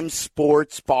 real-time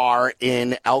sports bar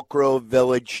in Elk Grove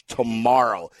Village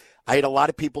tomorrow. I had a lot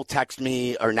of people tweet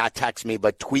me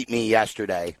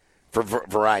yesterday for a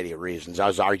variety of reasons. I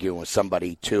was arguing with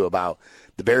somebody, too, about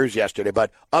the Bears yesterday.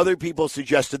 But other people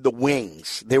suggested the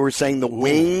wings. They were saying the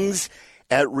wings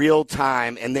at real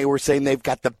time, and they were saying they've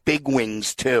got the big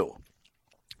wings, too.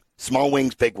 Small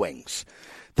wings, big wings.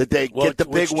 That they get the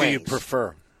big wings. Which do you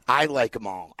prefer? I like them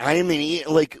all. I mean,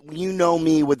 like, you know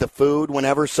me with the food.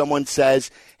 Whenever someone says,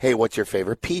 hey, what's your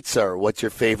favorite pizza or what's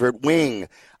your favorite wing,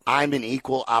 I'm an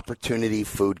equal opportunity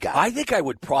food guy. I think I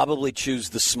would probably choose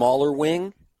the smaller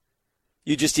wing.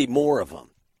 You just eat more of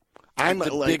them.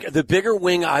 The bigger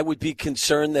wing, I would be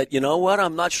concerned that, you know what,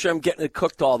 I'm not sure I'm getting it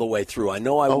cooked all the way through. I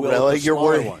know I will. Really? You're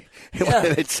worried. One.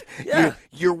 Yeah.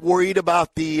 You're worried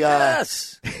about the.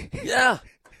 Yes. Yeah.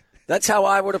 That's how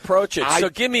I would approach it. So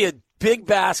give me a big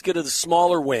basket of the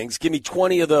smaller wings. Give me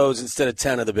 20 of those instead of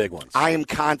 10 of the big ones. I am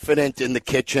confident in the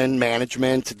kitchen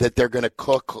management that they're going to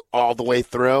cook all the way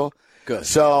through. Good.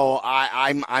 So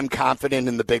I'm confident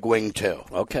in the big wing, too.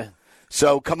 Okay.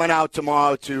 So coming out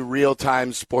tomorrow to Real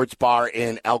Time Sports Bar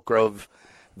in Elk Grove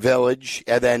Village,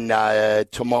 and then and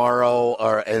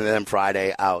then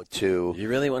Friday out to You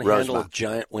really want to handle a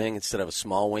giant wing instead of a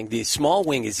small wing? The small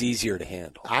wing is easier to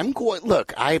handle.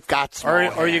 Look, I've got small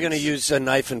hands. Are you going to use a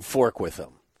knife and fork with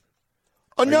them?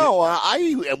 I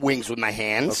eat wings with my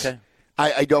hands. Okay.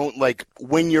 I don't, like,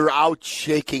 when you're out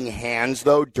shaking hands,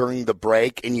 though, during the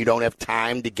break, and you don't have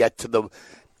time to get to the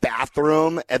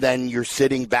bathroom, and then you're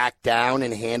sitting back down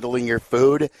and handling your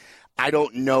food, I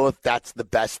don't know if that's the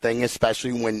best thing,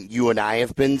 especially when you and I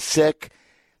have been sick.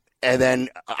 And then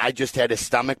I just had a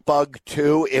stomach bug,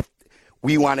 too, if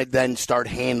we want to then start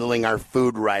handling our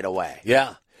food right away.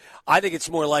 Yeah. I think it's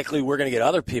more likely we're going to get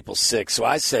other people sick. So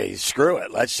I say, screw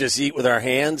it. Let's just eat with our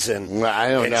hands and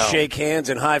shake hands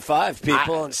and high five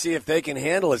people and see if they can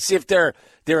handle it. See if their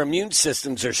immune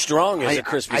systems are strong as a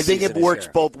Christmas I think season it works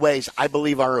here. both ways. I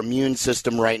believe our immune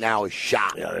system right now is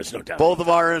shot. Yeah, there's no doubt. Both of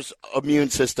our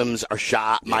immune systems are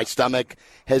shot. Yeah. My stomach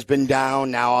has been down.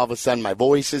 Now all of a sudden my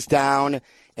voice is down.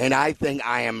 And I think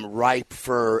I am ripe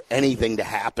for anything to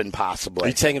happen possibly. Are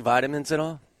you taking vitamins at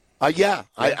all? Yeah.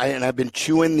 I've been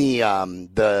chewing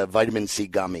the vitamin C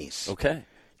gummies. Okay.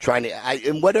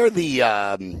 And what are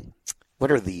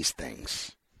these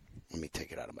things? Let me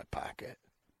take it out of my pocket.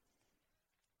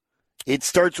 It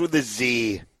starts with a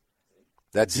Z.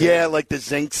 That's like the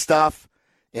zinc stuff,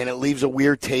 and it leaves a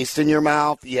weird taste in your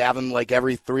mouth. You have them like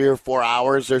every 3 or 4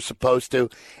 hours. They're supposed to,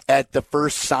 at the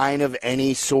first sign of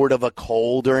any sort of a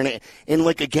cold or anything. And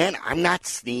like again, I'm not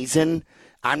sneezing.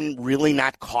 I'm really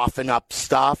not coughing up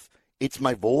stuff. It's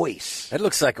my voice. That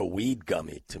looks like a weed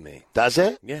gummy to me. Does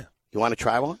it? Yeah. You want to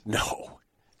try one? No.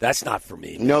 That's not for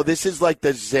me. No, this is like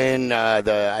the Zen,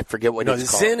 I forget what it's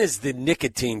called. No, the Zen is the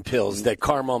nicotine pills that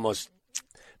Carm almost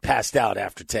passed out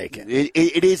after taking.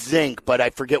 It is zinc, but I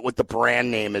forget what the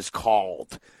brand name is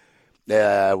called.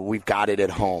 We've got it at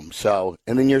home. So,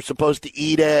 and then you're supposed to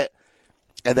eat it,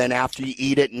 and then after you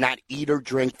eat it, not eat or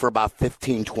drink for about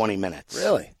 15, 20 minutes.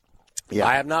 Really? Yeah.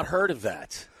 I have not heard of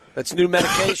that. That's new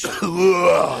medication.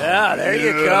 Yeah, there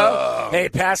you go. Hey,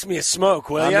 pass me a smoke,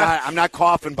 will you? I'm not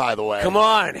coughing, by the way. Come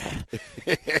on.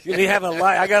 You have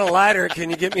I got a lighter. Can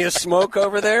you get me a smoke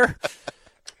over there?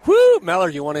 Woo, Meller,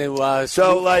 you want to move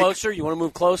closer? You want to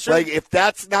move closer? Like, if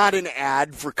that's not an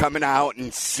ad for coming out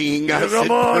and seeing us come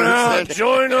in on person. out,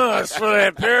 join us for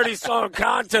that parody song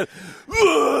contest.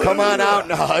 Come on out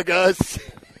and hug us.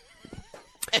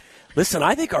 Listen,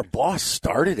 I think our boss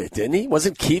started it, didn't he?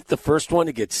 Wasn't Keith the first one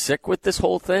to get sick with this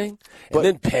whole thing? And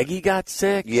then Peggy got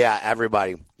sick? Yeah,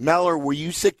 everybody. Meller, were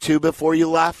you sick too before you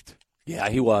left? Yeah,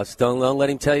 he was. Don't let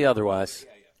him tell you otherwise.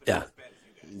 Yeah.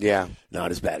 Yeah.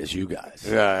 Not as bad as you guys.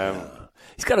 Yeah.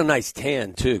 He's got a nice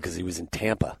tan, too, because he was in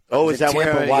Tampa. Oh, is that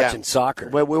where watching soccer?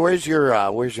 Where's your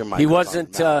microphone? He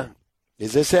wasn't.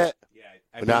 Is this it?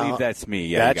 I believe that's me.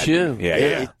 Yeah, that's you.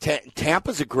 Yeah.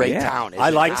 Tampa's a great town. I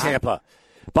like Tampa.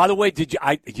 By the way,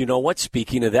 you know what?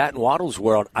 Speaking of that in Waddle's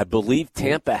world, I believe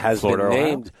Tampa has been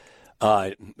named.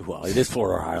 Well, it is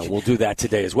Florida, Ohio. We'll do that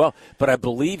today as well. But I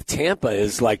believe Tampa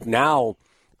is now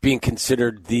being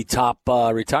considered the top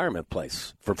retirement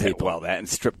place for people. Well, that and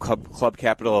strip club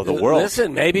capital of the world.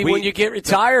 Listen, maybe when you get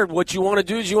retired, what you want to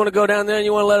do is you want to go down there and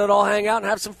you want to let it all hang out and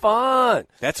have some fun.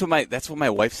 That's what my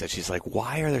wife said. She's like,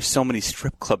 "Why are there so many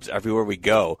strip clubs everywhere we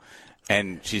go?"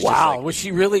 And she's just like, was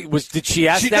she really? Did she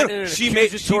ask that in an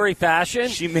accusatory fashion?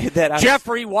 She made that out.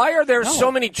 Jeffrey, why are there so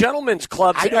many gentlemen's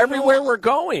clubs everywhere we're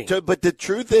going? But the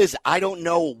truth is, I don't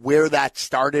know where that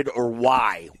started or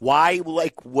why. Why,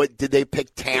 what did they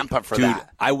pick Tampa for that?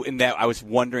 I was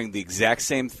wondering the exact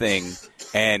same thing,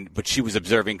 but she was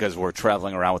observing because we're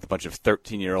traveling around with a bunch of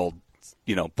 13-year-old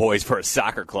boys for a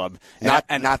soccer club. Not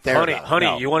there.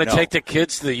 Honey, you want to take the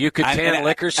kids to the Yucatan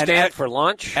liquor stand for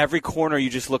lunch? Every corner you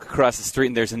just look across the street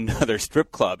and there's another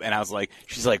strip club. And I was like,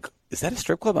 she's like, is that a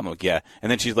strip club? I'm like, yeah.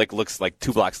 And then she looks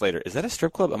 2 blocks later. Is that a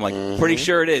strip club? I'm like, pretty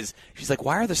sure it is. She's like,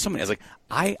 why are there so many? I was like,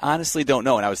 I honestly don't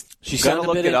know. And I was going to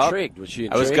look it up. Was she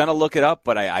intrigued? I was going to look it up,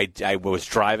 but I was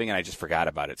driving and I just forgot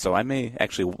about it. So I may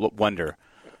actually wonder.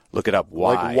 Look it up.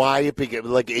 Why? Why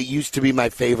it used to be my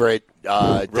favorite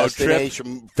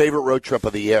destination, favorite road trip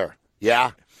of the year.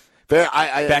 Yeah.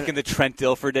 Back in the Trent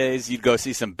Dilfer days, you'd go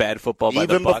see some bad football by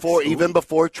the Bucks. Even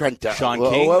before Trent Dilfer. Sean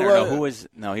King? He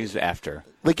was after.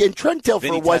 And Trent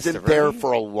Dilfer wasn't there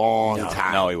for a long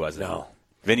time. No, he wasn't. No.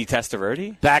 Vinny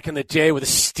Testaverde? Back in the day with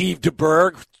Steve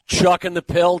DeBerg chucking the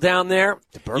pill down there.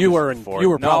 You were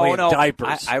probably in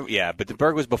diapers. But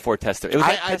DeBerg was before Testaverde. It was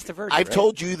Testaverde. I've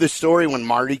told you the story when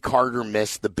Marty Carter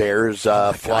missed the Bears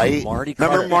flight.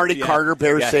 Remember Marty Carter,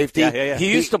 Bears safety? Yeah.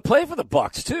 He used to play for the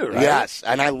Bucks too, right? Yes,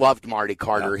 and I loved Marty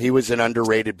Carter. He was an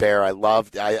underrated Bear. I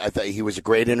thought he was a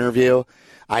great interview.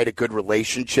 I had a good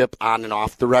relationship on and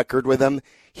off the record with him.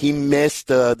 He missed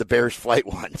the Bears flight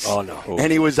once. Oh no!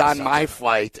 And he was on my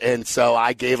flight, and so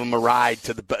I gave him a ride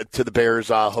to the Bears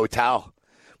hotel.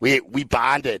 We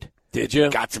bonded. Did you?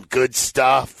 Got some good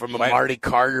stuff from Marty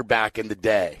Carter back in the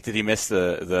day. Did he miss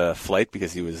the flight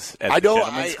because he was at the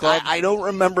Gentleman's Club? I don't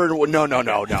remember. No.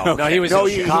 No, he was in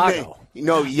Chicago.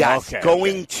 Yes.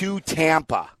 Going to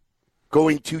Tampa,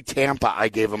 I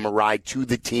gave him a ride to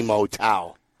the team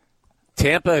hotel.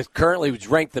 Tampa currently was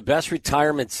ranked the best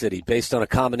retirement city based on a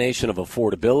combination of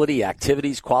affordability,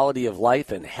 activities, quality of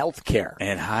life, and health care.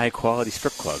 And high-quality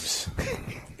strip clubs.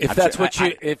 If that's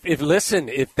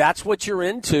what you're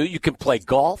into, you can play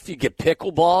golf, you get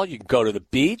pickleball, you can go to the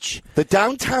beach. The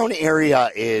downtown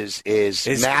area is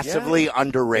massively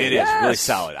underrated. It is really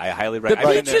solid. I highly recommend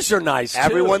it. The beaches are nice, too.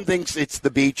 Everyone thinks it's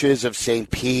the beaches of St.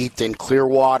 Pete and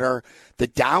Clearwater. The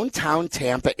downtown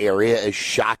Tampa area is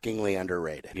shockingly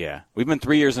underrated. Yeah. We've been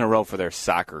 3 years in a row for their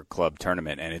soccer club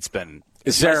tournament, and it's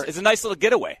a nice little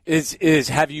getaway.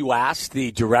 Have you asked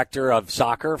the director of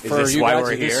soccer for you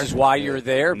guys? This is why you're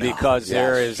there? No. Because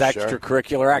there is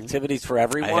extracurricular activities for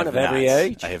everyone of every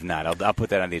age? I have not. I'll put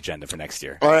that on the agenda for next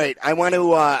year. All right. I want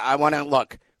to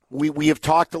look. We have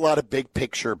talked a lot of big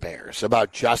picture Bears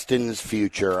about Justin's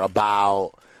future,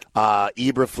 about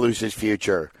Eberflus's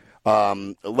future.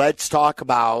 Let's talk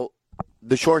about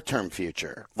the short-term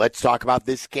future. Let's talk about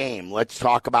this game. Let's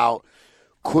talk about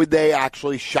could they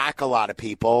actually shock a lot of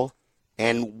people,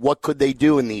 and what could they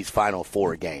do in these final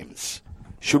 4 games?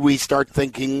 Should we start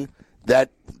thinking that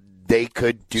they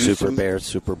could do Super Bears,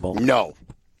 Super Bowl? No,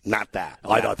 not that.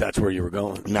 I thought that's where you were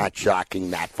going. Not shocking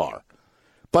that far.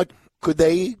 But could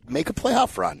they make a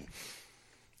playoff run?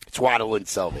 It's Waddle and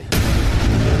Silvy.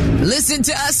 Listen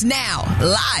to us now,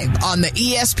 live on the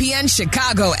ESPN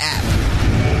Chicago app.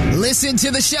 Listen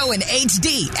to the show in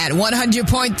HD at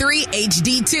 100.3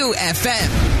 HD2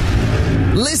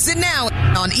 FM. Listen now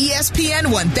on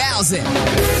ESPN 1000.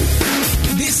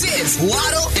 This is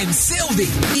Waddle and Silvy,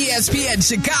 ESPN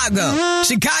Chicago,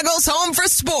 Chicago's home for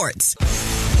sports.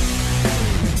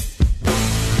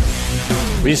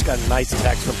 We just got a nice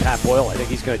text from Pat Boyle. I think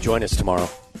he's going to join us tomorrow.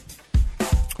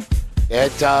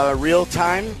 At real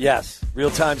time? Yes,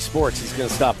 real time sports. He's going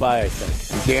to stop by, I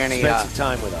think. Danny, spend some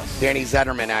time with us. Danny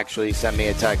Zetterman actually sent me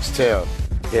a text too.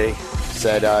 Did he?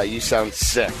 Said, you sound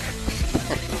sick.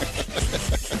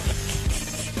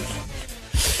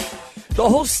 The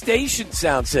whole station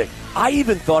sounds sick. I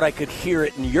even thought I could hear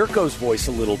it in Jurko's voice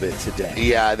a little bit today.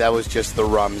 Yeah, that was just the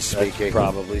rum speaking. That's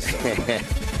probably so.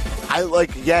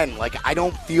 I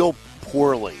don't feel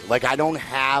poorly. I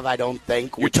don't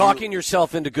think. You're talking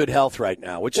yourself into good health right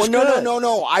now, which is good. No.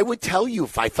 No. I would tell you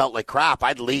if I felt like crap,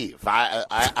 I'd leave.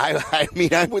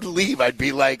 I would leave. I'd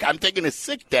be like, I'm taking a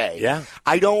sick day. Yeah.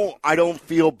 I don't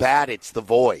feel bad. It's the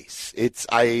voice.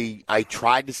 I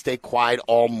tried to stay quiet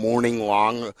all morning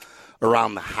long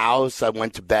around the house. I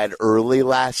went to bed early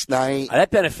last night. That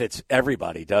benefits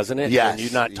everybody, doesn't it? Yes. When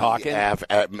you're not talking?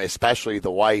 Especially the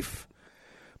wife.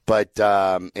 But,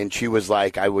 and she was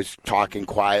like, I was talking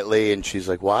quietly, and she's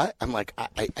like, what? I'm like,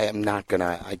 I am not going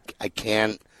to, I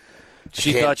can't.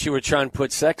 She thought you were trying to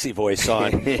put sexy voice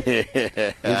on.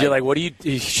 And you're like, what are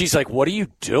you, she's like, what are you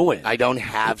doing? I don't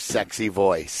have sexy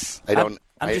voice. I'm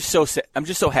just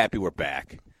so happy we're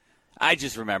back. I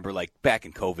just remember, back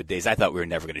in COVID days, I thought we were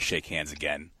never going to shake hands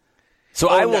again. So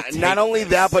I will not only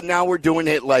that, but now we're doing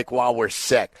it while we're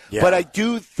sick. Yeah. But I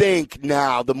do think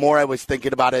now, the more I was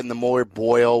thinking about it and the more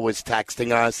Boyle was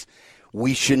texting us,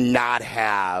 we should not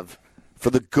have, for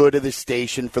the good of the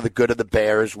station, for the good of the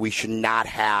Bears, we should not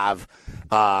have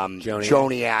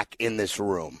Joniak in this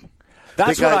room.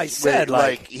 That's what I said.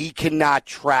 He cannot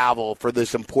travel for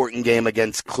this important game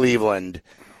against Cleveland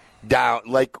down,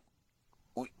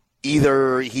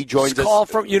 either he joins us. Call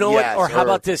from, what? Or how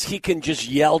about this? He can just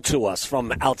yell to us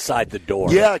from outside the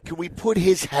door. Yeah, can we put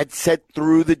his headset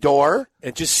through the door?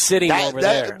 And just sitting over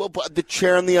there. The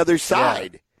chair on the other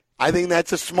side. Yeah. I think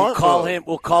that's a smart move.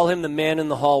 We'll call him the man in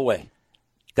the hallway.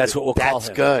 That's what we'll call him. That's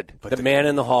good. The man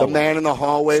in the hallway. The man in the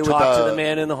hallway. Talk to the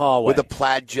man in the hallway. With a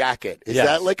plaid jacket. Is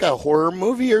that like a horror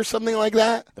movie or something like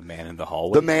that? The man in the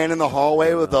hallway? The man in the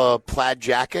hallway with a plaid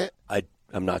jacket?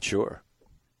 I'm not sure.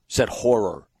 Said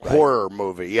horror. Right? Horror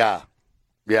movie, yeah.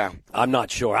 Yeah. I'm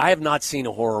not sure. I have not seen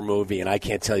a horror movie, and I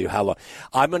can't tell you how long.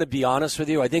 I'm going to be honest with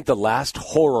you. I think the last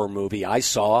horror movie I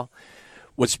saw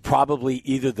was probably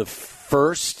either the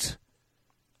first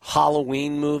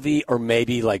Halloween movie or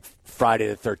maybe Friday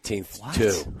the 13th,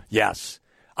 too. Yes.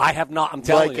 I have not. I'm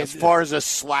telling you. As far as a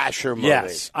slasher movie.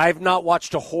 Yes. I have not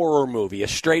watched a horror movie, a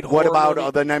straight horror movie. What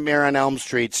about The Nightmare on Elm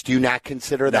Street? Do you not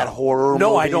consider that horror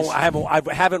No, movies? I don't.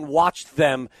 I haven't watched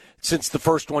them since the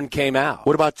first one came out.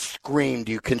 What about Scream?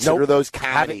 Do you consider those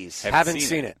comedies? Haven't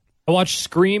seen it. I watched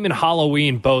Scream and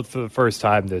Halloween both for the first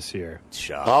time this year.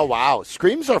 Oh, wow.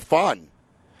 Screams are fun.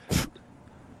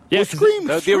 Yeah, Scream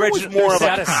was more of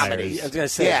a comedy. I was going to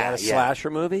say, is that a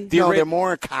slasher movie? They're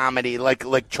more a comedy, like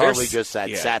Charlie just said,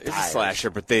 satire. It's a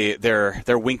slasher, but they're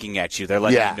winking at you. They're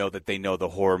letting you know that they know the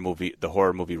horror movie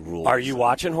rules. Are you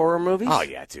watching horror movies? Oh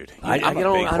yeah, dude. I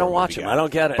don't watch them. I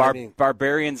don't get it.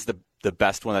 Barbarian's the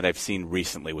best one that I've seen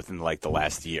recently within the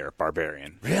last year.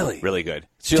 Barbarian, really good.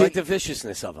 So you like the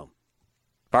viciousness of them?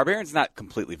 Barbarian's not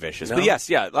completely vicious, but yes,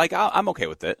 I'm okay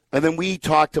with it. And then we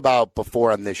talked about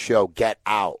before on this show, Get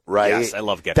Out, right? Yes, I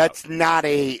love Get Out. That's not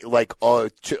a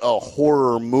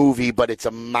horror movie, but it's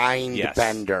a mind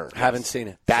bender. Haven't seen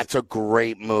it. That's a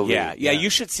great movie. Yeah, you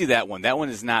should see that one. That one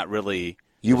is not really.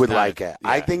 You would like it.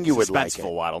 I think you would like it.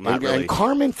 Waddle, not really. And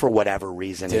Carmen, for whatever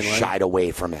reason, has shied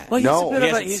away from it. Well,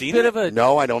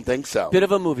 No, I don't think so. Bit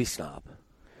of a movie snob.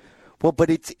 Well,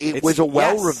 but it was a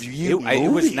well-reviewed movie.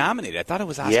 It was nominated. I thought it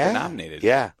was Oscar nominated.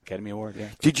 Yeah. Academy Award, yeah.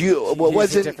 Did you, what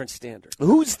was it? A different standard.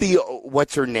 Who's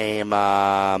what's her name,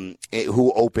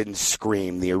 who opened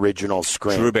Scream, the original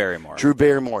Scream? Drew Barrymore. Drew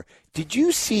Barrymore. Did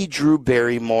you see Drew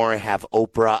Barrymore have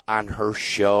Oprah on her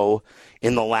show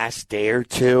in the last day or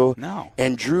two? No.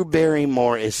 And Drew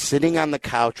Barrymore is sitting on the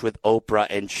couch with Oprah,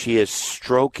 and she is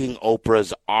stroking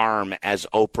Oprah's arm as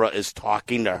Oprah is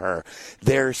talking to her.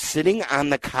 They're sitting on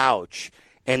the couch,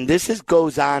 and this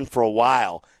goes on for a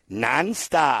while,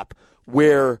 nonstop,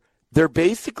 where they're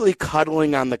basically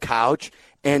cuddling on the couch,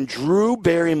 and Drew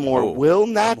Barrymore will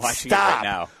not stop. Right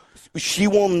now. She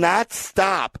will not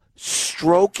stop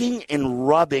stroking and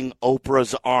rubbing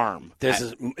Oprah's arm.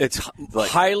 It's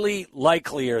highly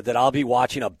likelier that I'll be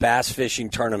watching a bass fishing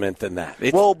tournament than that.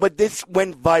 But this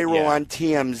went viral on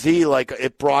TMZ. Like,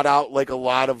 it brought out like a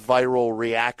lot of viral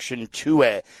reaction to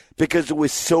it because it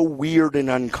was so weird and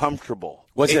uncomfortable.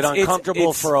 Was it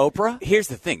uncomfortable for Oprah? Here's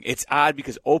the thing. It's odd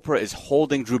because Oprah is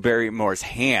holding Drew Barrymore's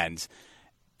hands,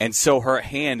 and so her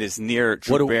hand is near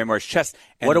Drew Barrymore's chest.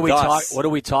 And what are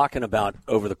we talking about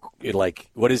over the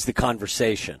what is the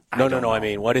conversation? No. I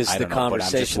mean, what is the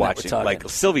conversation? I'm just watching. Like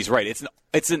Sylvie's right.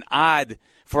 It's an odd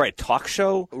for a talk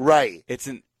show. Right. It's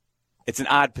an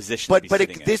odd position. But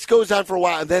this goes on for a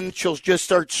while, and then she'll just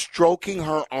start stroking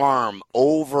her arm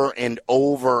over and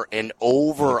over and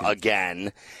over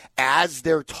again as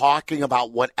they're talking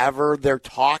about whatever they're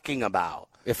talking about.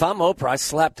 If I'm Oprah, I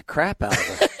slap the crap out of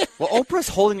her. Well, Oprah's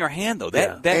holding her hand, though.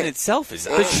 That in itself is...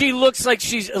 But she looks like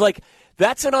she's...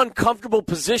 That's an uncomfortable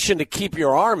position to keep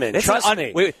your arm in. Trust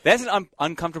me. Wait, that's an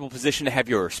uncomfortable position to have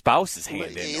your spouse's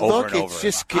hand in over and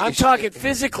over. I'm talking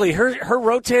physically. Her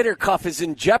rotator cuff is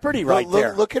in jeopardy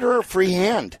there. Look at her free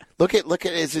hand. Look at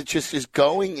as it just is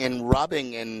going and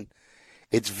rubbing, and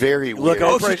it's very weird.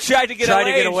 Look, Oprah she tried to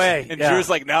get away. And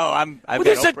Drew's like, no,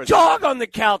 there's a dog on the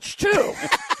couch, too.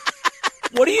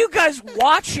 What are you guys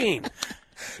watching?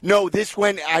 No, this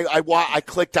went. I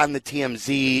clicked on the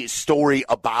TMZ story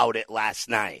about it last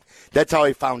night. That's how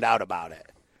I found out about it.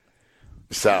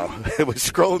 So it was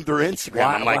scrolling through Instagram.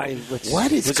 I'm like,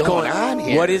 what is going on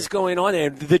here? What is going on there?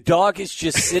 The dog is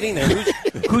just sitting there.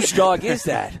 Whose dog is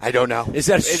that? I don't know. Is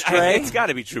that a stray? It's got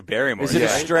to be Drew Barrymore. Is it a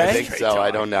stray? I think so.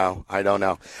 I don't know.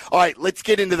 All right, let's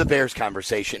get into the Bears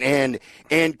conversation. And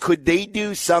could they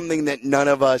do something that none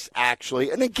of us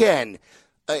actually? And again,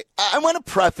 I want to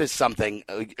preface something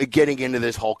getting into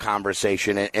this whole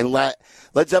conversation, and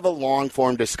let's have a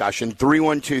long-form discussion.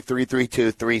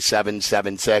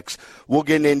 312-332-3776. We'll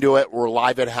get into it. We're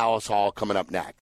live at Halas Hall coming up next.